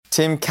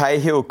Tim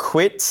Cahill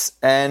quits,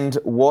 and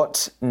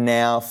what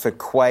now for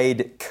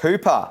Quade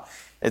Cooper?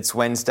 It's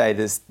Wednesday,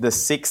 the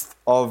 6th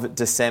of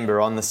December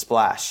on The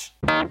Splash.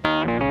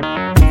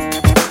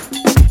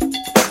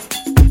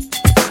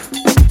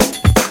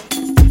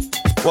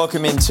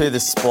 Welcome into The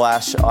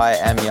Splash. I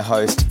am your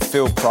host,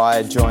 Phil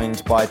Pryor,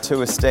 joined by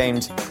two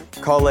esteemed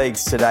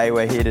colleagues today.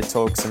 We're here to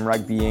talk some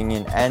rugby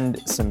union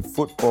and some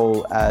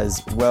football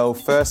as well.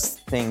 First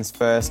things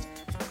first,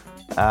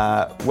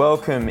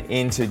 welcome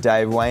into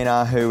Dave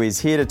Weiner, who is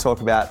here to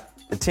talk about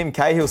the Tim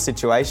Cahill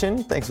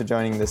situation. Thanks for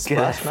joining The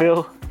Splash, G'day,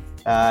 Phil.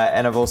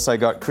 And I've also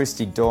got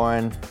Christy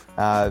Doran.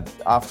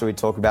 After we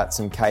talk about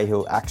some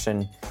Cahill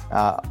action,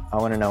 I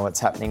want to know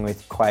what's happening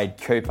with Quade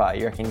Cooper.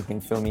 You reckon you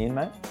can fill me in,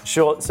 mate?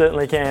 Sure,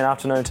 certainly can.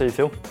 Afternoon to you,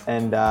 Phil.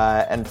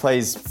 And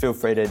please feel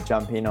free to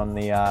jump in on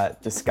the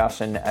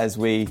discussion as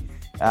we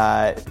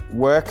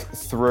work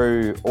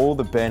through all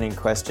the burning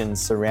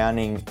questions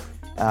surrounding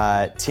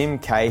Tim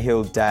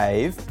Cahill.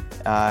 Dave,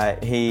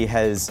 he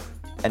has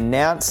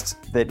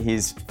announced that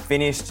he's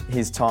finished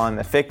his time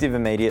effective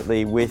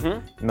immediately with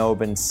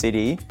Melb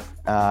City.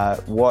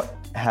 What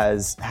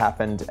has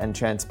happened and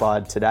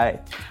transpired today?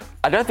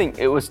 I don't think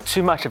it was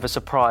too much of a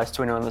surprise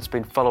to anyone that's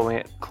been following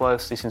it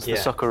closely since the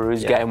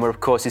Socceroos game, where, of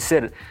course, he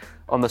said it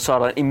on the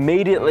sideline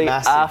immediately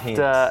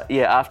after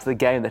the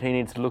game that he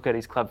needed to look at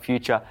his club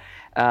future.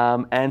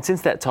 And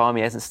since that time,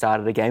 he hasn't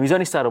started a game. He's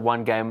only started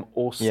one game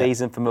all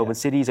season for Melb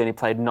City. He's only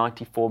played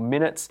 94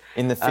 minutes.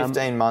 In the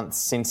 15 months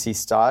since he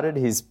started,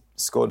 he's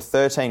scored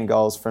 13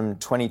 goals from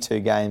 22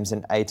 games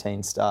and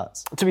 18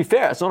 starts. To be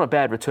fair, it's not a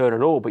bad return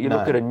at all, but you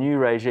look at a new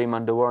regime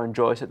under Warren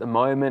Joyce at the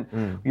moment.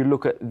 You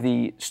look at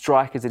the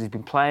strikers that he's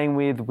been playing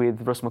with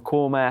Ross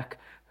McCormack,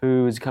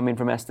 who's come in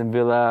from Aston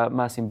Villa,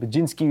 Marcin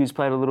Bajinski, who's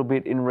played a little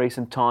bit in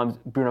recent times,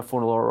 Bruno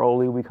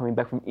Fornaloroli will be coming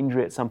back from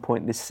injury at some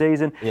point this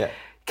season.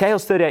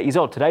 Cahill's 38 years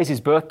old. Today's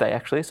his birthday,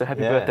 actually, so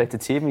happy birthday to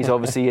Tim. He's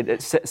obviously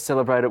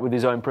celebrated with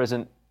his own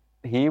present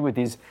here with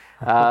his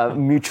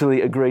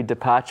mutually agreed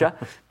departure.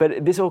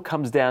 But this all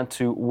comes down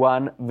to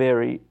one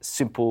very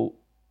simple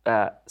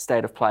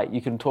state of play. You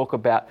can talk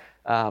about,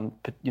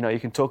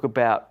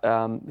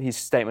 his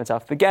statements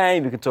after the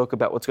game. You can talk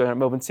about what's going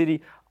on at Melb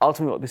City.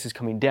 Ultimately, what this is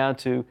coming down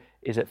to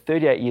is at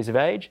 38 years of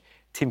age,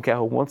 Tim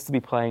Cahill wants to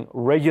be playing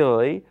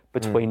regularly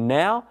between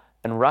now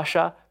and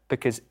Russia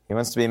because he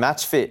wants to be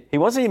match fit. He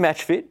wants to be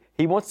match fit.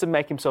 He wants to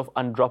make himself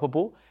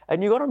undroppable.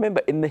 And you've got to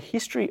remember, in the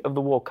history of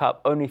the World Cup,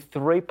 only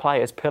 3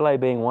 players, Pele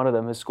being one of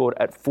them, has scored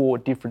at 4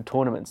 different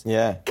tournaments.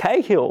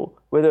 Cahill,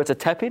 whether it's a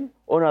tap-in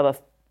or another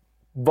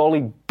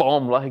volley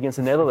bomb like against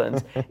the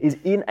Netherlands, is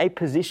in a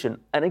position,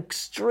 an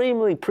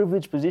extremely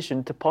privileged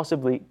position, to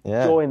possibly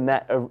join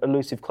that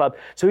elusive club.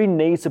 So he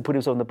needs to put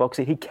himself in the box.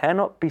 He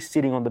cannot be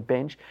sitting on the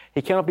bench.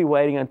 He cannot be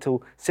waiting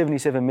until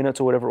 77 minutes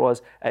or whatever it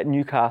was at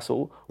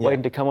Newcastle,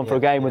 waiting to come on for a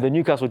game with a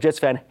Newcastle Jets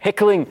fan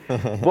heckling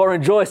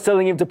Warren Joyce,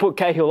 telling him to put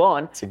Cahill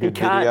on. It's a good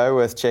video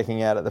worth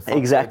checking out at the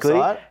Fox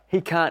website. He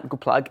can't, good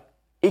plug,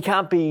 he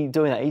can't be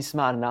doing that. He's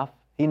smart enough.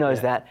 He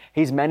knows that.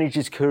 He's managed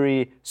his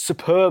career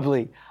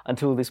superbly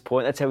until this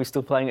point. That's how he's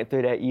still playing at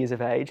 38 years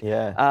of age.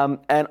 And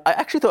I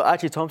actually thought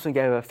Archie Thompson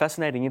gave a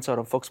fascinating insight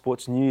on Fox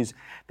Sports News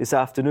this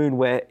afternoon,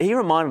 where he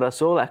reminded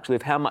us all actually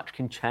of how much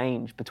can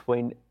change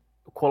between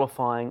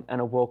qualifying and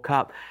a World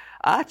Cup.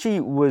 Archie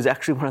was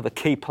actually one of the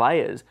key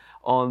players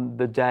on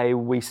the day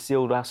we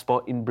sealed our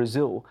spot in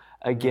Brazil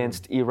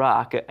against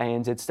Iraq at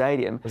ANZ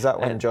Stadium. Was that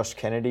when Josh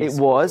Kennedy It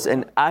was,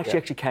 and Archie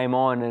actually came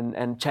on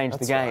and changed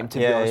the game, to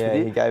be honest with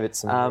you. He gave it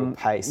some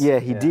pace.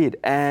 He did.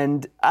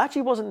 And Archie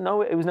it was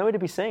nowhere to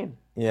be seen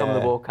from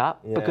the World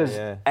Cup because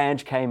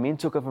Ange came in,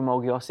 took over from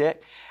Olgi Osiek,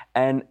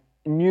 and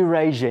new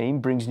regime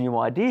brings new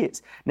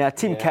ideas. Now,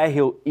 Tim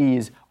Cahill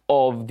is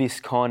of this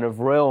kind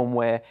of realm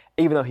where,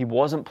 even though he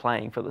wasn't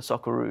playing for the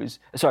Socceroos,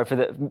 for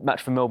the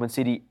match for Melb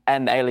City,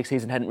 and the A-League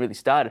season hadn't really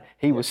started,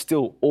 he was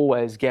still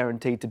always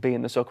guaranteed to be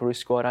in the Socceroos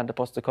squad under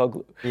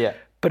Postecoglou.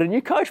 But a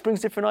new coach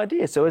brings different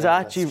ideas. So as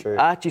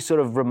Archie sort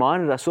of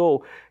reminded us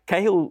all,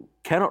 Cahill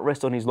cannot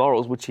rest on his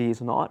laurels, which he is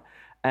not,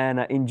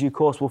 and in due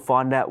course we'll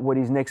find out what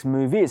his next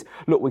move is.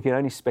 Look, we can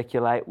only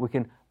speculate. He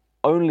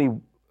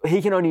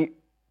can only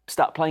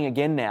start playing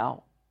again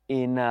now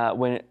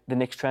when the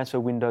next transfer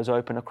windows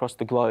open across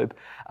the globe.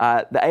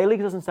 The A-League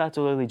doesn't start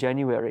till early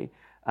January.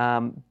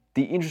 The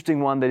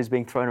interesting one that is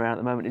being thrown around at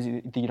the moment is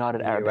the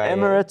United Arab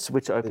Emirates,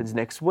 which opens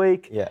next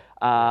week.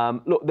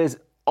 Look, there's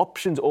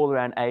options all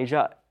around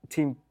Asia.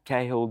 Tim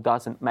Cahill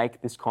doesn't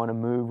make this kind of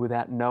move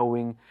without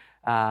knowing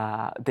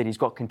that he's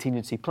got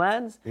contingency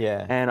plans.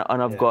 And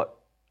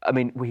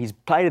he's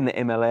played in the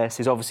MLS.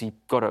 He's obviously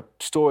got a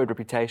storied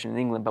reputation in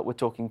England, but we're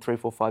talking 3,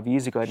 4, 5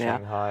 years ago now.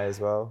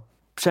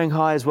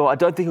 Shanghai as well. I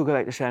don't think he'll go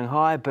back to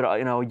Shanghai, but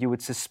you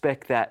would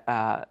suspect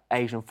that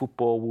Asian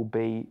football will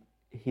be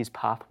his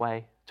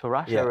pathway to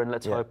Russia, and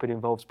let's hope it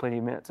involves plenty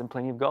of minutes and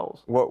plenty of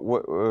goals.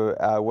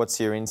 What's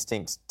your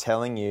instinct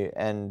telling you,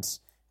 and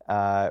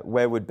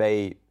where would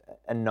be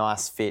a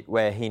nice fit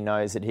where he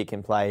knows that he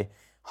can play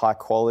high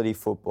quality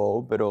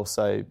football but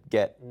also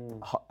get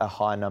a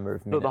high number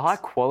of minutes? Look, the high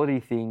quality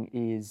thing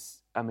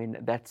is I mean,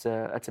 that's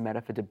a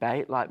matter for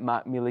debate. Like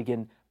Mark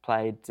Milligan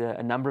played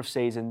a number of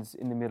seasons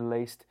in the Middle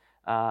East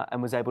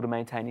and was able to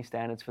maintain his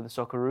standards for the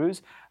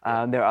Socceroos.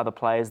 There are other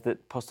players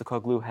that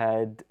Postecoglou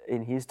had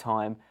in his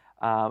time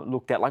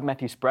looked at, like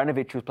Matthew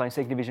Spranovic, who was playing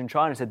second division in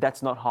China, and said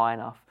that's not high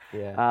enough.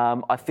 Yeah.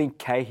 I think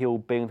Cahill,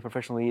 being the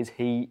professional he is,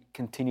 he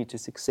continued to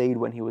succeed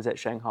when he was at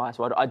Shanghai.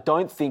 So I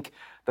don't think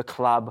the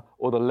club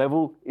or the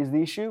level is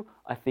the issue.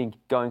 I think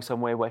going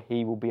somewhere where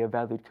he will be a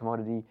valued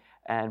commodity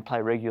and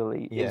play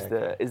regularly is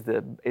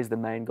the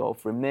main goal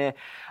for him there.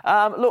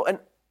 Look, and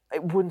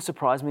it wouldn't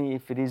surprise me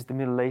if it is the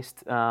Middle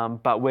East,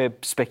 but we're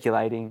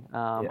speculating.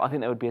 I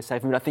think that would be a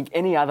safe move. I think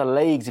any other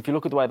leagues, if you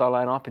look at the way they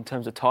line up in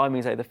terms of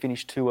timings, they either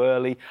finish too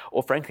early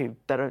or, frankly,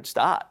 they don't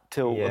start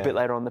till a bit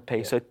later on the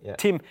piece.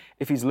 Tim,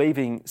 if he's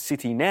leaving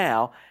City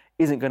now,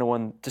 isn't going to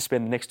want to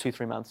spend the next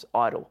 2-3 months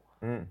idle.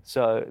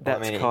 So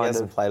that's he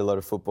hasn't played a lot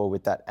of football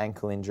with that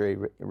ankle injury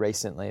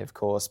recently, of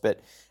course. But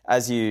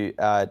as you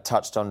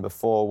touched on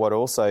before, what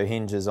also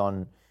hinges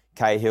on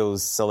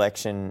Cahill's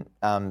selection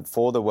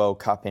for the World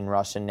Cup in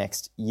Russia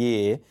next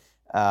year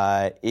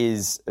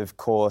is, of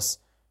course,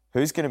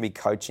 who's going to be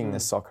coaching the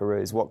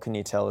Socceroos. What can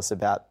you tell us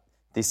about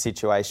this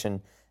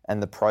situation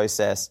and the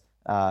process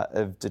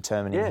of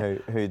determining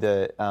who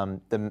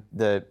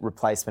the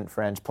replacement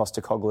for Ange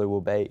Postecoglou will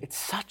be? It's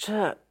such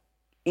a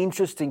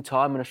interesting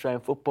time in Australian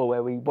football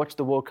where we watched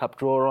the World Cup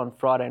draw on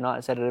Friday night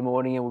and Saturday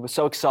morning and we were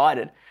so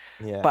excited.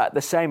 Yeah. But at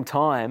the same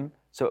time,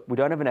 so we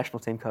don't have a national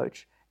team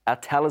coach. Our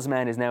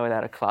talisman is now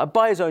without a club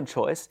by his own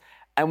choice,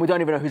 and we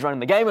don't even know who's running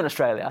the game in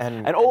Australia.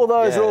 And all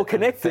those are all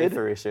connected.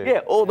 FIFA issue.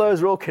 Yeah, all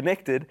those are all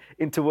connected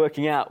into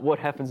working out what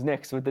happens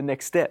next with the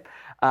next step.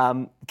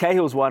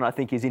 Cahill's one, I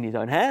think, is in his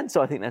own hands,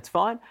 so I think that's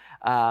fine.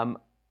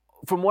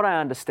 From what I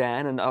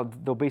understand, and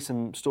there'll be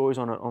some stories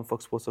on it on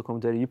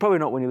foxsports.com.au, you probably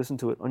not when you listen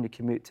to it on your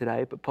commute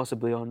today, but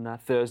possibly on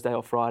Thursday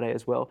or Friday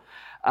as well,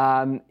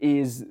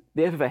 is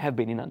the FFA have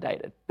been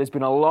inundated. There's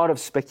been a lot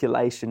of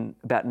speculation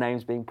about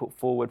names being put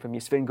forward, from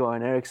your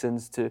Sven-Goran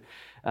Erikssons to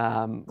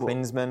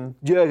Klinsmann.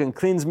 Jurgen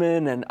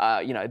Klinsmann, and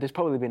there's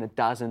probably been a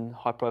dozen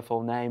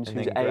high-profile names and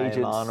whose then Graham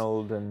agents.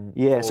 Arnold and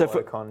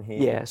Ocon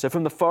here. Yeah, so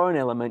from the foreign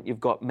element, you've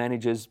got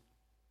managers,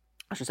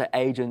 I should say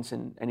agents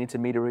and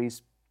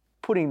intermediaries,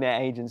 putting their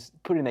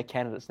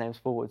candidates' names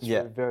forward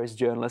through various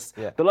journalists.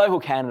 Yeah. The local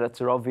candidates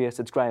are obvious.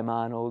 It's Graham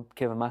Arnold,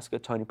 Kevin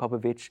Muscat, Tony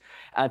Popovic,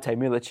 Ante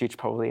Milicic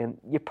probably, and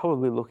you're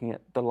probably looking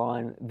at the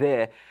line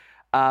there.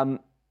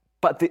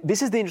 But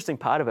this is the interesting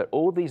part of it.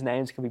 All these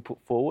names can be put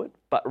forward,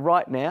 but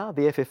right now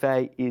the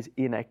FFA is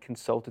in a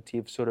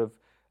consultative sort of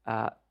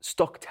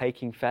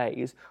stock-taking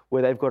phase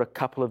where they've got a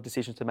couple of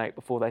decisions to make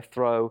before they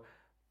throw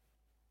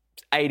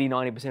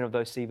 80-90% of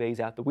those CVs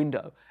out the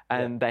window,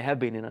 and they have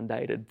been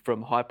inundated,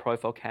 from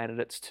high-profile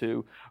candidates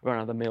to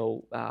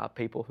run-of-the-mill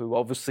people who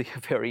obviously are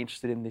very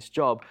interested in this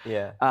job.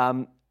 Yeah.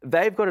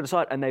 They've got to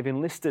decide, and they've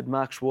enlisted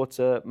Mark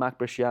Schwarzer, Mark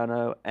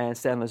Bresciano and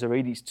Stan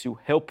Lazaridis to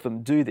help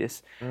them do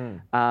this.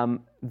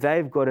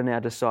 They've got to now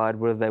decide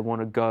whether they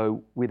want to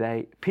go with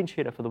a pinch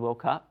hitter for the World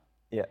Cup,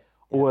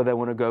 or they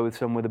want to go with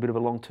someone with a bit of a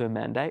long-term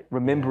mandate,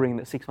 remembering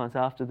that 6 months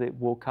after the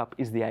World Cup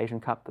is the Asian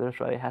Cup that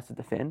Australia has to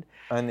defend.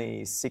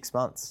 Only 6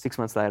 months? 6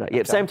 months later.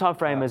 Yeah, same time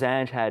frame as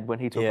Ange had when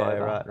he took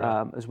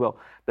over as well.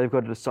 They've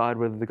got to decide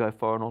whether they go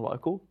foreign or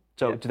local.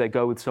 So do they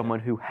go with someone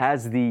who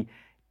has the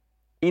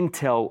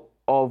intel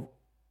of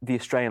the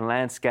Australian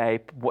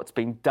landscape, what's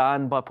been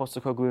done by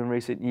Postecoglou in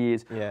recent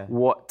years,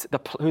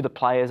 who the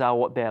players are,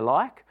 what they're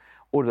like?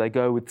 Or do they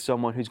go with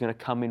someone who's going to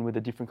come in with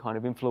a different kind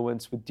of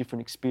influence, with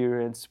different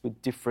experience,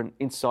 with different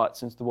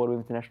insights into the world of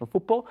international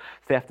football?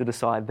 So they have to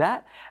decide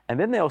that. And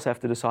then they also have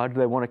to decide, do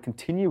they want to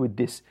continue with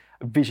this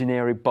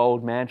visionary,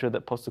 bold mantra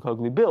that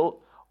Postecoglou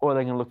built, or are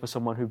they going to look for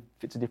someone who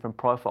fits a different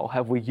profile?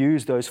 Have we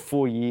used those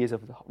 4 years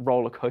of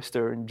roller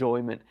coaster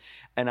enjoyment,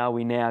 and are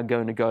we now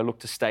going to go look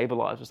to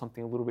stabilise with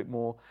something a little bit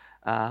more,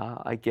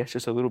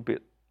 less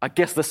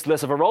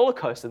of a roller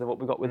coaster than what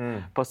we got with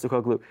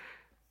Postecoglou?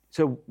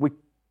 So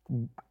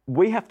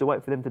we have to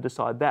wait for them to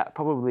decide that,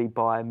 probably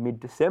by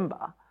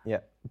mid-December,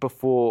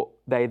 before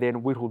they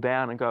then whittle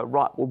down and go,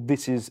 right, well,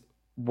 this is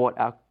what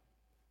our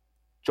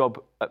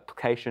job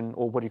application,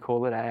 or what do you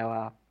call it,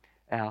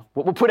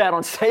 what we'll put out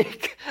on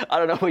Seek. I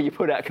don't know where you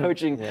put out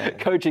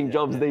coaching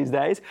jobs these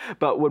days,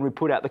 but when we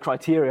put out the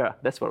criteria,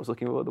 that's what I was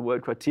looking for, the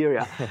word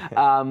criteria,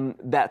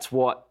 that's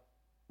what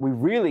we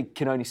really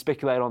can only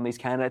speculate on these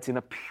candidates in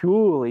a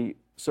purely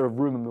sort of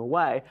rumour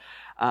way,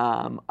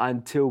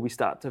 until we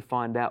start to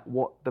find out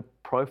what the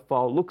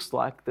profile looks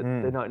like that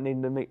they don't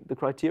need to meet the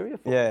criteria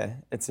for. Yeah,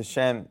 it's a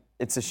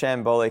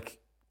shambolic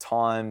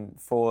time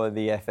for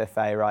the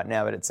FFA right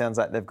now, but it sounds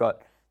like they've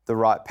got the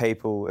right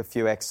people, a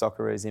few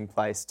ex-Socceroos in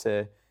place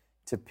to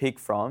pick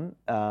from.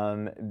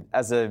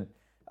 As a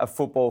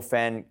football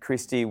fan,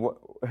 Christy,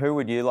 who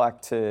would you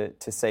like to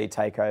see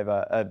take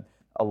over,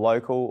 a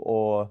local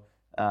or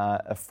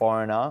a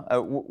foreigner?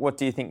 What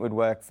do you think would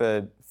work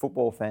for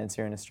football fans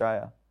here in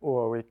Australia?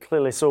 Well, we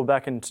clearly saw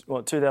back in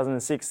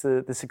 2006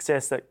 the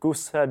success that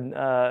Gus had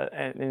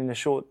in a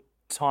short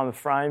time of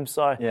frame.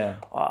 So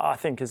I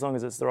think as long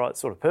as it's the right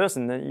sort of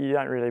person, that you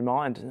don't really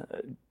mind.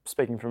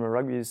 Speaking from a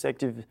rugby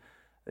perspective,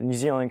 the New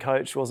Zealand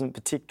coach wasn't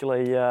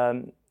particularly,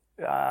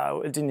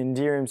 didn't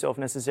endear himself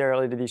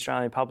necessarily to the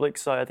Australian public.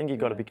 So I think you've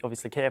got to be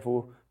obviously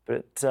careful.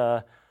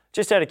 But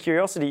just out of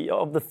curiosity,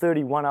 of the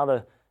 31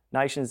 other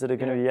nations that are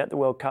going to be at the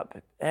World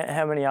Cup,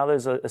 how many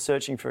others are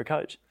searching for a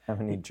coach? How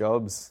many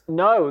jobs?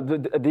 No,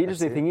 the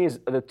interesting thing is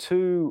the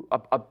two,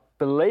 I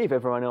believe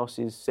everyone else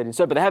is set in.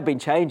 So, but there have been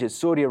changes.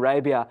 Saudi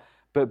Arabia,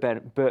 Bert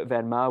van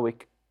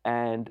Marwijk,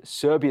 and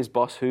Serbia's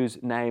boss, whose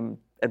name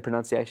and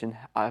pronunciation,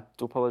 I have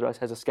to apologise,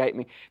 has escaped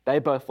me. They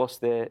both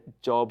lost their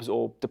jobs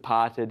or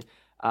departed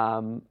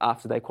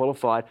after they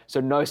qualified. So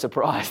no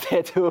surprise,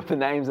 they're two of the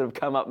names that have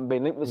come up and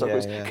been linked with the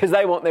Socceroos because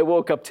they want their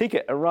World Cup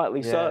ticket, and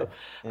rightly so.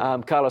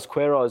 Carlos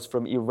Queiroz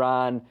from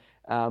Iran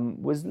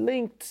was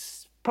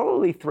linked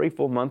probably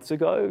 3-4 months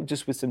ago,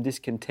 just with some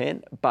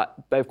discontent, but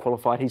they've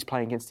qualified. He's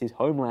playing against his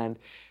homeland,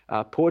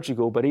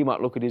 Portugal, but he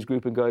might look at his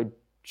group and go,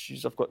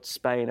 geez, I've got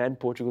Spain and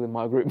Portugal in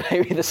my group.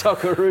 Maybe the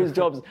Socceroos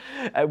jobs,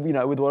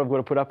 with what I've got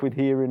to put up with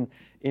here in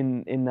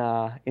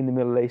the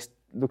Middle East,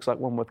 looks like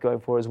one worth going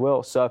for as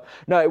well. So,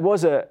 no, it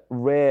was a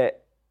rare,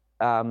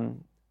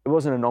 it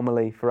was an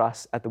anomaly for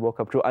us at the World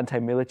Cup draw. Ante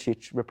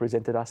Milicic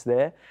represented us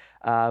there,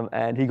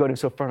 and he got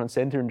himself front and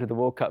centre into the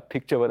World Cup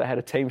picture where they had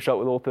a team shot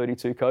with all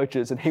 32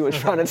 coaches, and he was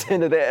front and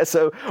centre there.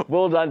 So,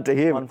 well done to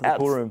him. One for the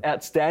poolroom.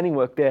 Outstanding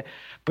work there.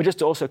 But just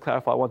to also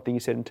clarify one thing you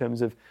said in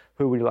terms of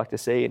who would you like to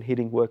see and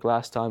hitting work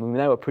last time, I mean,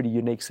 they were pretty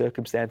unique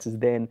circumstances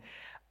then.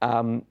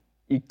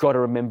 You've got to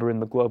remember in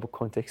the global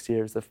context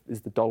here is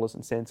the dollars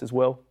and cents as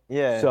well.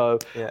 Yeah. So,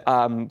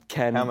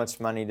 how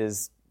much money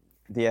does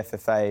the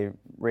FFA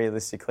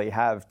realistically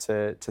have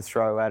to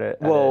throw at a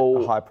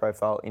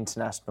high-profile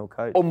international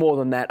coach? Or more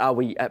than that, are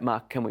we at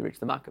mark? Can we reach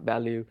the market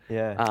value?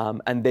 Yeah.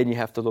 And then you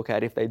have to look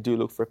at if they do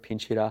look for a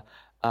pinch hitter,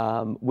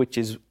 which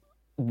is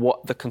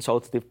what the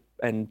consultative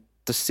and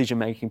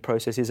decision-making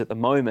process is at the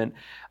moment.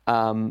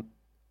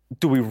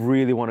 Do we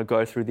really want to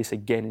go through this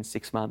again in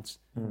 6 months?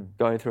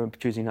 Going through and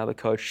choosing another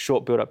coach,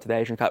 short build up to the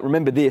Asian Cup.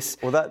 Remember this.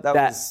 Well, that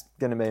was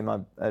going to be my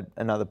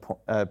another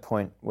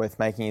point worth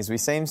making is we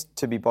seem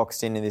to be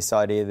boxed into this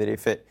idea that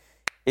if it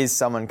is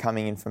someone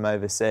coming in from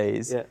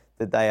overseas,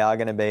 that they are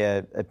going to be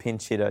a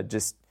pinch hitter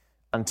just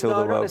until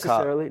the World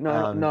Cup. And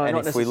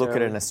not if we look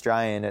at an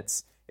Australian,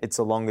 it's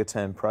a longer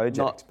term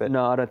project.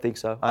 No, I don't think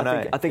so.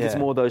 I think it's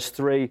more those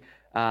three.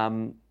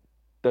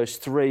 Those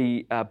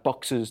three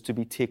boxes to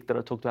be ticked that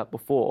I talked about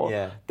before,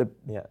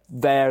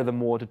 they're the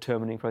more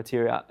determining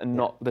criteria and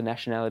not the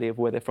nationality of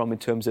where they're from in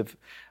terms of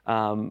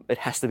it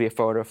has to be a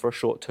foreigner for a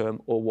short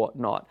term or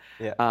whatnot.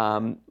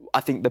 I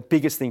think the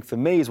biggest thing for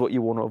me is what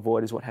you want to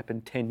avoid is what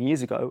happened 10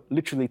 years ago,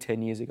 literally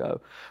 10 years ago,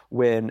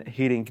 when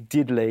Hiddink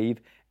did leave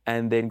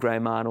and then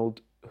Graham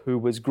Arnold, who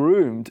was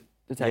groomed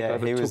to take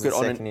over, took it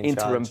on an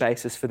interim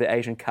basis for the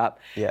Asian Cup.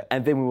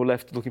 And then we were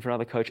left looking for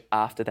another coach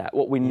after that.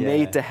 What we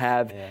need to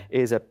have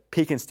is a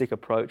pick and stick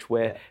approach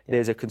where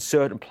there's a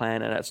concerted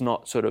plan and it's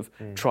not sort of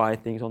trying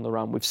things on the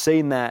run. We've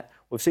seen that.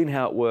 We've seen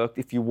how it worked.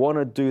 If you want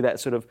to do that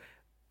sort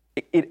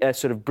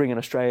of bring an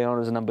Australian on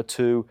as a number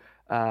two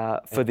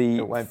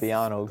it won't be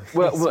Arnold.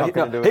 Well,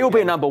 he will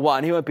be a number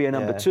one. He won't be a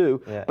number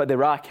two. But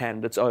there are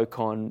candidates,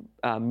 Ocon,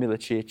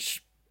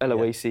 Milicic,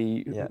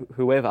 Eloise,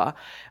 whoever.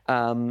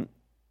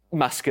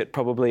 Muscat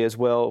probably as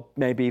well,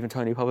 maybe even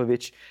Tony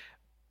Popovic.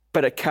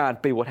 But it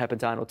can't be what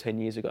happened to Arnold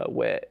 10 years ago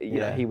where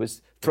he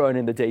was thrown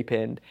in the deep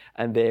end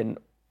and then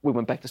we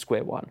went back to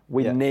square one.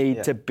 We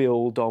need to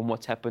build on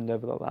what's happened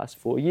over the last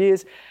 4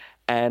 years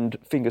and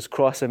fingers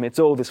crossed, amidst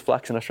all this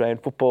flux in Australian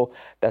football,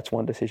 that's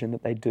one decision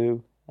that they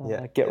do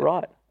get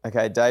right.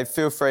 Okay, Dave,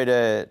 feel free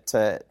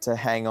to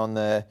hang on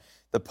the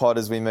pod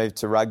as we move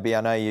to rugby. I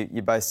know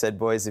you both said,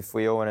 boys, if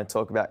we all want to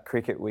talk about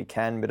cricket, we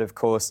can, but of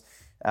course,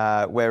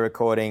 we're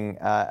recording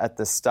at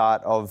the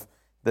start of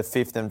the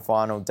fifth and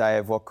final day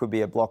of what could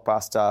be a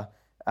blockbuster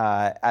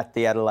at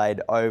the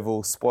Adelaide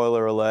Oval.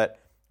 Spoiler alert,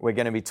 we're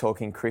going to be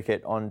talking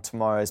cricket on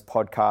tomorrow's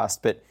podcast.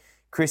 But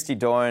Christy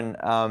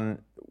Doran,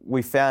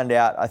 we found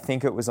out, I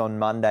think it was on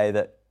Monday,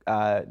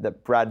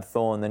 that Brad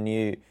Thorne, the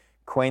new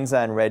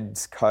Queensland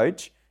Reds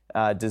coach,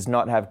 does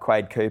not have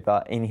Quade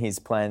Cooper in his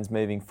plans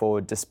moving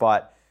forward,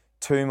 despite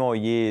 2 more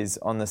years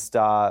on the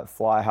star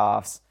fly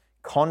half's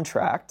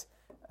contract.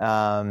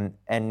 And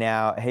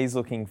now he's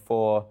looking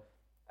for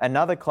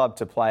another club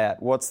to play at.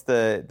 What's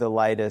the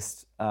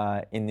latest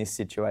in this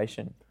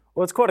situation?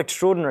 Well, it's quite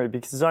extraordinary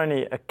because it's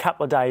only a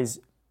couple of days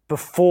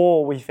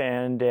before we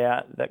found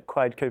out that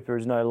Quade Cooper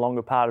is no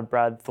longer part of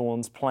Brad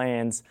Thorne's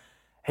plans.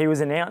 He was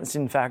announced,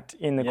 in fact,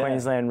 in the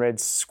Queensland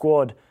Reds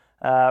squad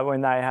when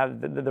they have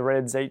the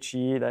Reds each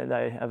year.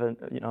 They have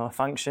a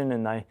function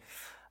and they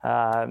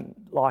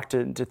like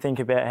to think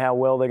about how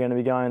well they're going to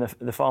be going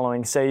the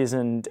following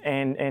season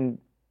and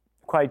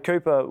Quade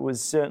Cooper was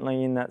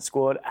certainly in that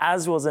squad,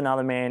 as was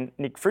another man,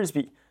 Nick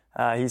Frisby,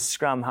 his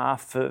scrum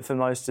half for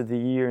most of the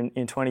year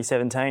in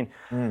 2017.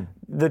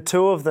 The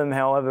two of them,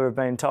 however, have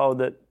been told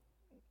that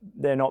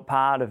they're not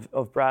part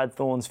of Brad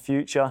Thorne's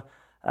future,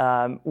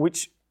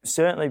 which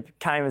certainly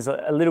came as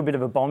a little bit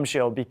of a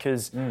bombshell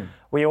because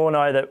we all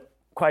know that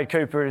Quade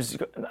Cooper is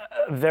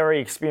a very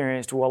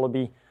experienced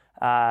Wallaby.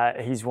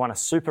 He's won a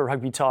Super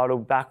Rugby title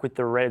back with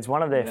the Reds,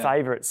 one of their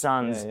favourite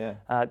sons.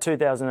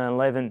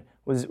 2011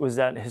 was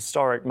that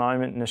historic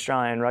moment in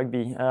Australian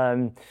rugby.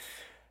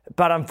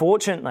 But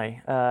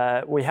unfortunately,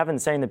 we haven't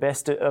seen the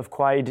best of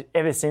Quade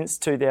ever since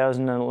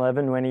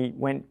 2011 when he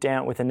went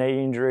down with a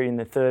knee injury in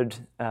the third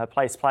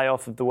place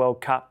playoff of the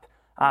World Cup.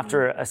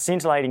 After a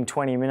scintillating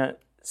 20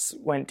 minutes,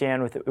 went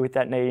down with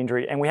that knee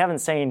injury. And we haven't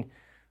seen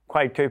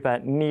Quade Cooper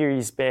near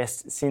his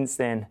best since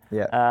then.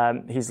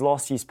 He's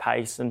lost his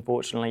pace,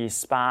 unfortunately, his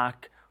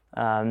spark.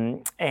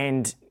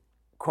 And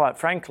quite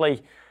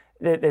frankly,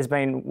 there's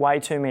been way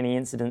too many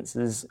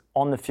incidences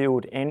on the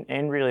field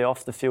and really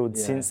off the field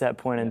since that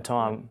point in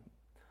time.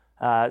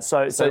 Is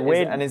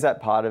that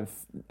part of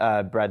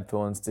Brad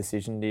Thorne's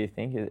decision, do you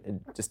think? Is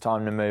it just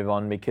time to move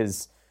on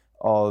because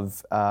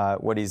of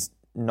what he's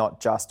not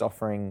just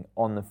offering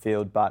on the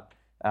field, but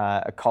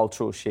a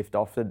cultural shift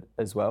offered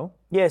as well?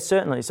 Yeah,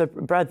 certainly. So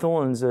Brad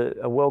Thorne's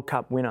a World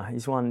Cup winner.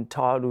 He's won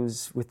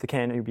titles with the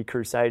Canterbury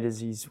Crusaders.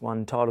 He's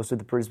won titles with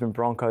the Brisbane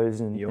Broncos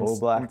and All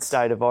Blacks.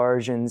 State of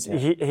Origins.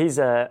 Yeah. He's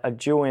a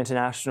dual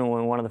international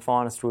and one of the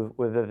finest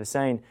we've ever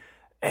seen.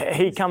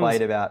 He's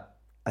played about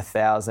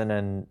 1,000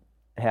 and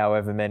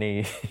however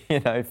many,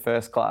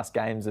 first-class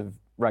games of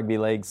rugby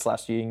league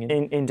 / union.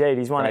 Indeed,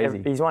 he's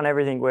won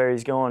everything where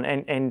he's gone.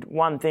 And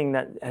one thing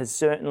that has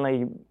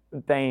certainly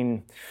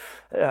been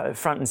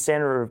front and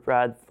centre of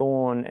Brad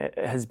Thorne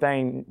has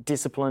been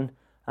discipline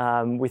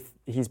with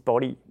his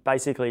body,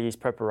 basically his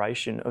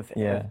preparation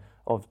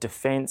of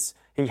defence.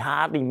 He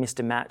hardly missed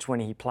a match when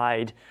he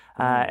played,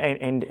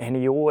 and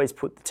he always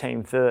put the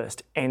team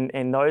first.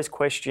 And those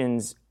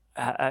questions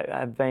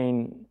have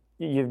been,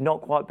 you've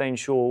not quite been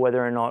sure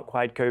whether or not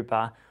Quade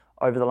Cooper,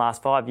 over the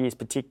last 5 years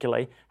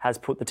particularly, has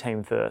put the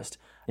team first.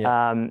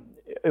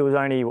 It was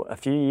only a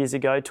few years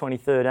ago,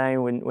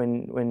 2013,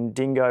 when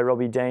Dingo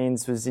Robbie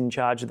Deans was in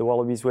charge of the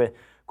Wallabies, where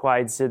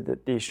Quade said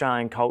that the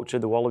Australian culture,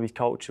 the Wallabies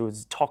culture,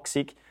 was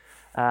toxic.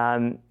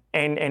 And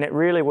it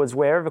really was,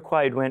 wherever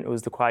Quade went, it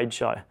was the Quade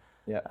show.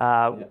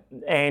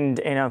 And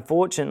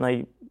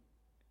unfortunately,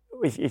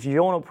 if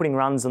you're not putting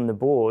runs on the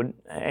board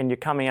and you're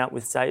coming up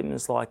with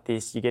statements like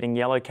this, you're getting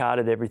yellow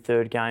carded every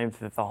third game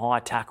for high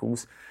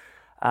tackles,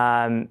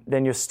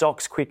 then your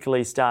stocks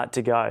quickly start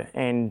to go.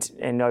 And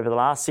over the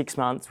last 6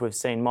 months, we've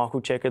seen Michael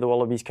Checker, the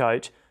Wallabies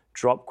coach,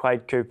 drop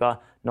Quade Cooper,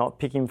 not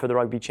pick him for the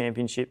Rugby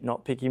Championship,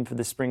 not pick him for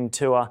the Spring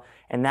Tour.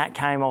 And that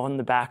came on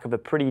the back of a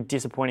pretty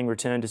disappointing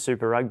return to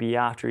Super Rugby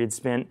after he had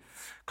spent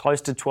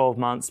close to 12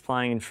 months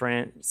playing in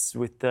France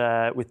with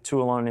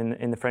Toulon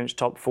in the French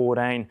top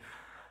 14.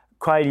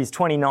 Quade is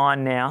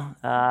 29 now,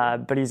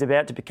 but he's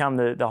about to become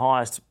the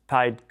highest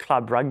paid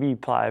club rugby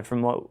player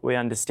from what we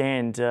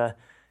understand.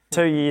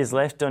 2 years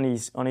left on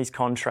his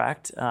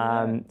contract.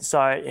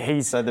 So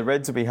the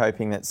Reds will be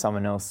hoping that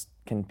someone else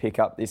can pick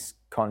up this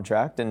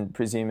contract and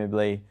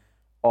presumably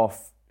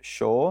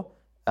offshore.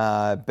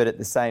 But at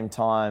the same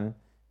time,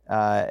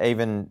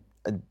 even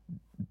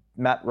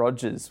Matt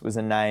Rogers was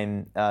a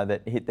name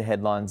that hit the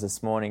headlines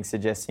this morning,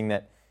 suggesting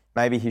that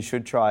maybe he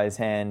should try his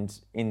hand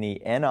in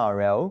the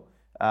NRL,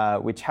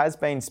 which has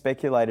been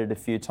speculated a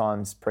few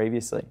times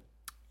previously.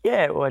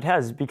 Yeah, well, it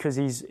has, because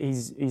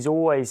he's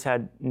always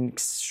had an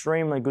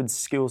extremely good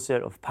skill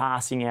set of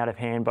passing out of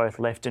hand, both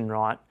left and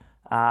right.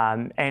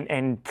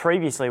 And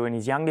previously, when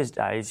his youngest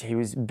days, he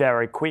was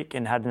very quick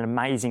and had an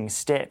amazing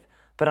step.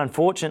 But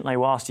unfortunately,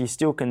 whilst he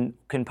still can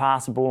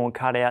pass a ball and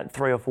cut out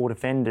 3 or 4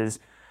 defenders,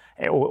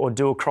 or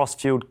do a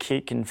cross-field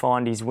kick and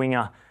find his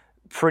winger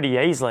pretty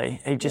easily,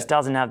 he just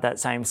doesn't have that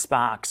same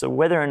spark. So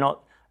whether or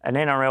not an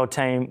NRL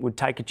team would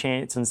take a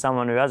chance on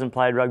someone who hasn't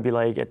played rugby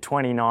league at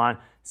 29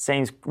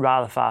 seems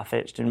rather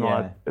far-fetched in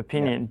my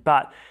opinion.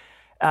 But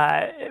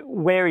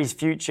where his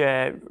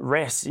future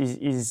rests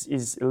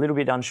is a little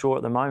bit unsure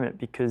at the moment,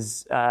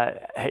 because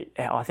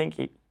I think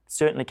it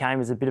certainly came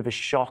as a bit of a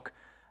shock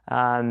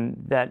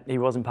that he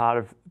wasn't part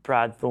of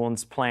Brad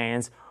Thorne's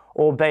plans,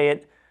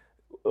 albeit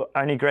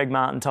only Greg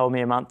Martin told me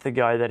a month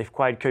ago that if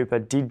Quade Cooper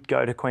did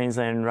go to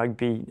Queensland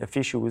Rugby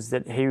officials,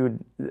 that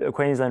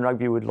Queensland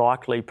Rugby would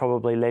likely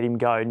probably let him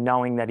go,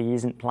 knowing that he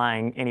isn't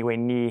playing anywhere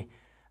near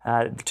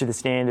to the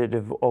standard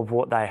of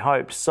what they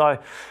hoped. So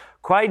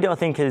Quade, I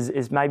think,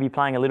 is maybe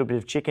playing a little bit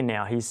of chicken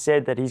now. He's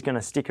said that he's going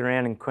to stick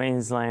around in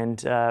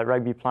Queensland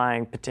Rugby,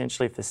 playing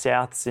potentially for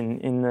Souths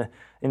in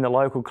the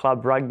local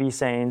club rugby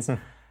scenes.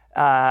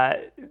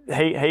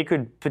 He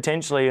could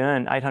potentially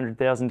earn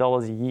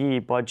 $800,000 a year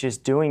by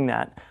just doing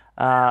that,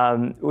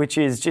 which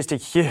is just a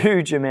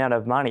huge amount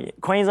of money.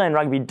 Queensland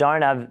Rugby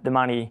don't have the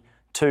money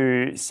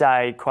to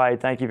say, Quade,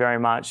 thank you very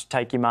much,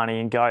 take your money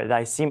and go.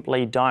 They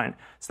simply don't.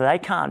 So they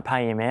can't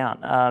pay him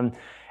out.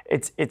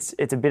 It's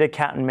a bit of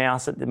cat and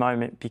mouse at the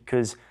moment,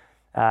 because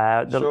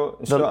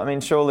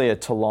surely a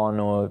Toulon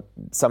or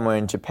somewhere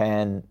in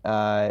Japan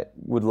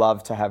would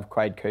love to have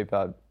Quade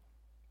Cooper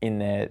in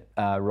their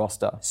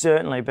roster.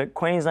 Certainly, but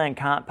Queensland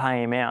can't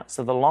pay him out.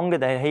 So the longer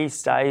that he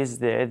stays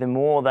there, the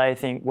more they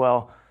think,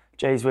 well,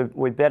 geez,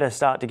 we better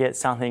start to get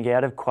something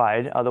out of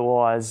Quade,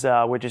 otherwise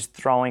we're just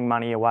throwing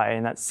money away,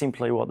 and that's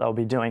simply what they'll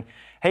be doing.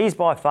 He's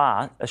by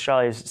far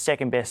Australia's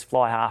second best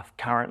fly half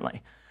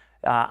currently,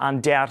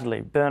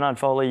 undoubtedly. Bernard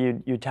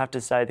Foley, you'd have to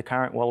say the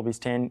current Wallabies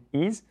 10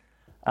 is,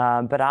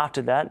 but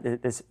after that,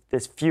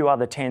 there's few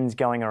other 10s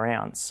going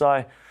around.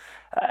 So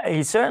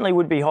he certainly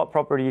would be hot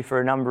property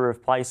for a number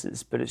of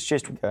places, but it's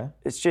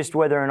just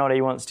whether or not he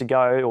wants to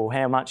go or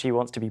how much he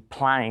wants to be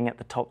playing at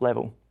the top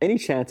level. Any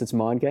chance it's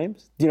mind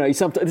games? You know,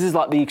 this is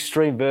like the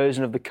extreme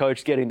version of the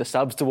coach getting the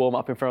subs to warm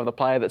up in front of the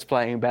player that's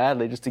playing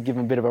badly just to give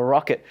him a bit of a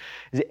rocket.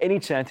 Is there any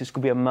chance this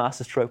could be a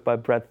masterstroke by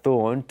Brad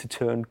Thorne to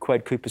turn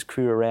Quade Cooper's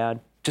career around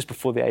just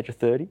before the age of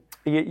 30?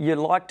 You'd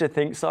like to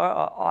think so.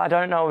 I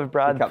don't know if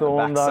Brad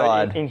Thorne,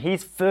 though, in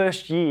his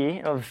first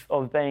year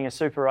of being a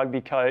Super Rugby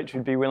coach,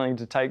 would be willing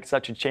to take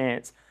such a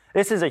chance.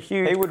 This is a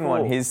huge He wouldn't call.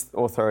 want his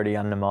authority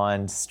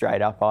undermined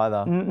straight up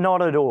either.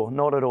 Not at all,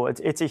 not at all.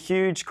 It's a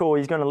huge call.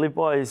 He's going to live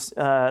by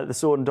the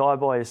sword and die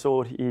by his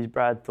sword, is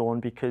Brad Thorne,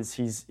 because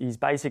he's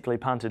basically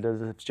punted,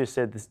 as I've just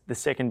said, the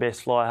second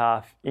best fly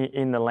half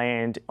in the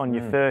land on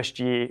your first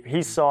year.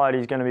 His side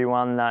is going to be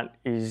one that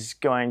is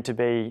going to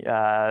be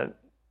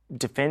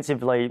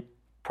defensively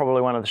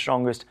probably one of the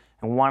strongest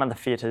and one of the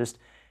fittest.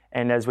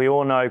 And as we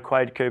all know,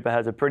 Quade Cooper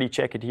has a pretty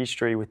checkered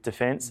history with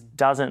defence,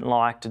 doesn't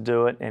like to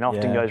do it, and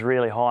often goes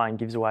really high and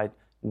gives away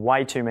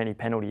way too many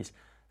penalties.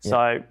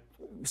 So,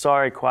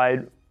 sorry,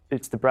 Quade,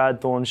 it's the Brad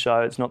Thorne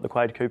show, it's not the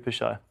Quade Cooper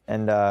show.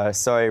 And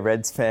sorry,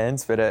 Reds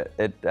fans, but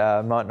it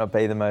might not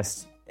be the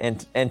most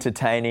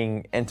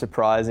entertaining,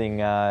 enterprising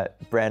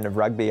brand of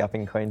rugby up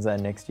in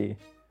Queensland next year.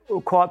 Well,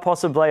 quite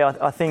possibly.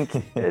 I think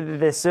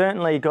they've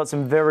certainly got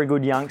some very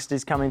good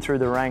youngsters coming through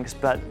the ranks,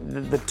 but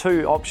the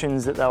two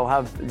options that they'll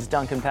have is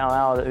Duncan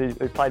Powell, who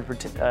played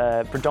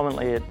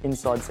predominantly at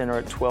inside centre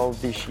at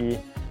 12 this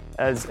year,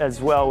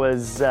 as well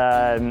as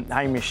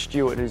Hamish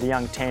Stewart, who's a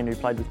young 10 who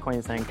played with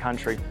Queensland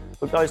Country.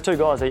 Look, those two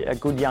guys are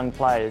good young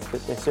players,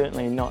 but they're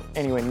certainly not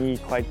anywhere near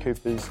Quade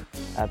Cooper's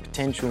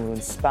potential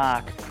and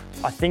spark.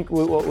 I think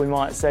what we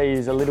might see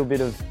is a little bit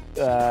of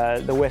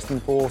the Western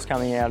Force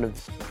coming out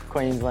of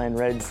Queensland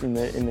Reds in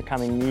the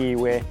coming year,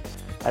 where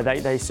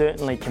they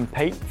certainly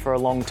compete for a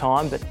long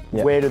time, but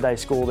where do they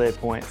score their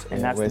points?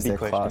 And that's the big question.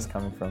 Where's their class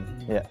coming from?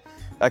 Yeah.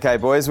 Okay,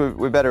 boys,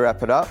 we better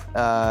wrap it up.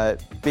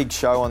 Big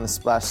show on the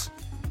Splash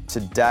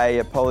today.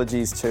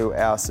 Apologies to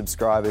our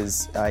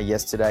subscribers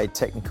yesterday.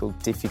 Technical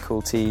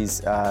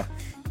difficulties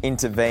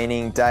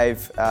intervening.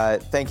 Dave,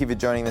 thank you for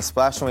joining the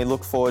Splash, and we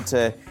look forward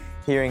to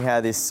hearing how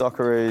this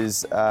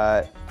Socceroos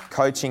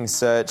coaching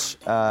search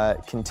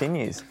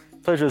continues.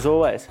 Pleasure as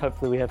always.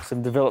 Hopefully we have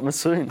some development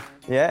soon.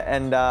 Yeah,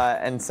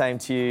 and same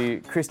to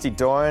you, Christy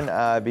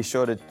Doran. Be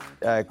sure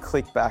to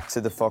click back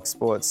to the Fox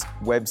Sports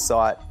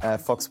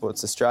website, Fox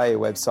Sports Australia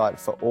website,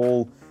 for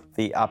all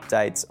the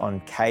updates on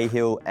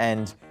Cahill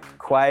and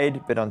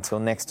Quade. But until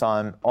next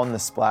time on The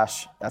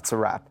Splash, that's a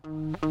wrap.